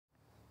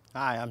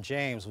Hi, I'm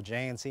James with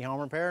JNC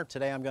Home Repair.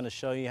 Today I'm going to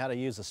show you how to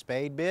use a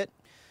spade bit.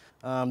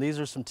 These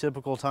are some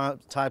typical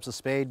types of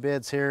spade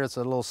bits here. It's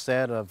a little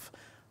set of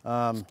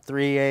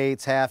 3/8,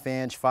 ½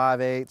 inch,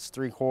 5/8,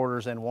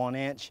 3/4, and 1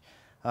 inch.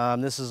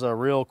 This is a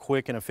real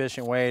quick and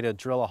efficient way to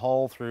drill a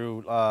hole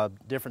through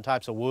different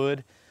types of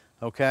wood.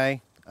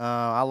 Okay,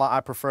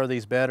 I prefer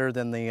these better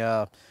than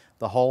the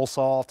hole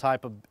saw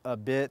type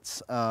of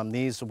bits.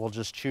 These will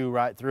just chew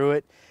right through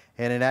it.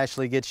 And it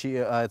actually gets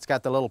you, it's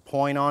got the little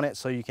point on it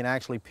so you can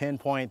actually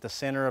pinpoint the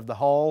center of the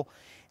hole,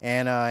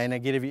 and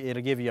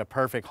it'll give you a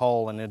perfect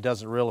hole, and it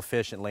does it real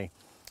efficiently.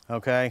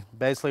 Okay,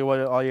 basically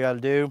all you got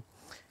to do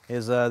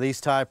is these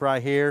type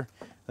right here,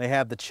 they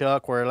have the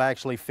chuck where it'll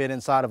actually fit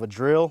inside of a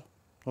drill.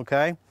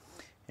 Okay,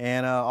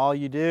 and all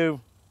you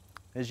do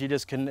is you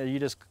just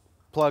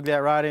plug that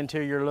right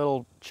into your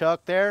little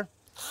chuck there,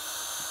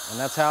 and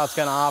that's how it's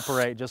going to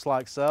operate, just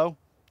like so.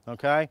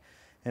 Okay.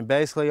 And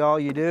basically all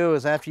you do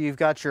is after you've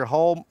got your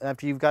hole,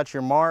 after you've got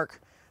your mark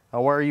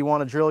where you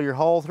want to drill your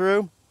hole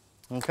through,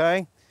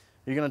 okay,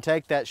 you're going to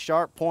take that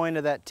sharp point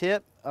of that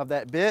tip of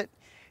that bit,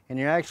 and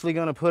you're actually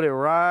going to put it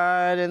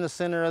right in the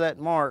center of that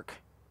mark.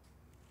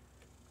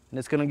 And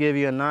it's going to give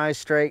you a nice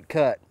straight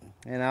cut.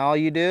 And all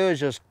you do is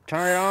just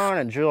turn it on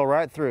and drill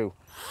right through.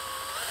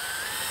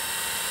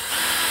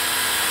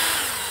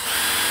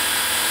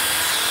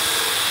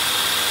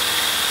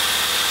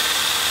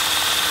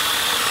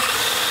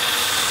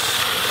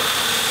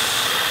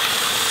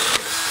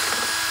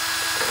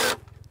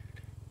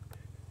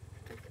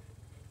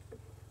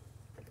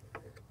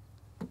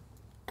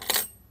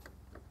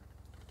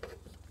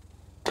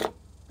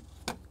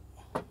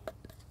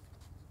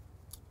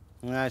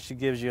 And that actually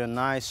gives you a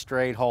nice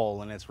straight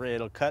hole, and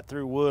it'll cut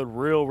through wood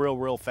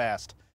real fast.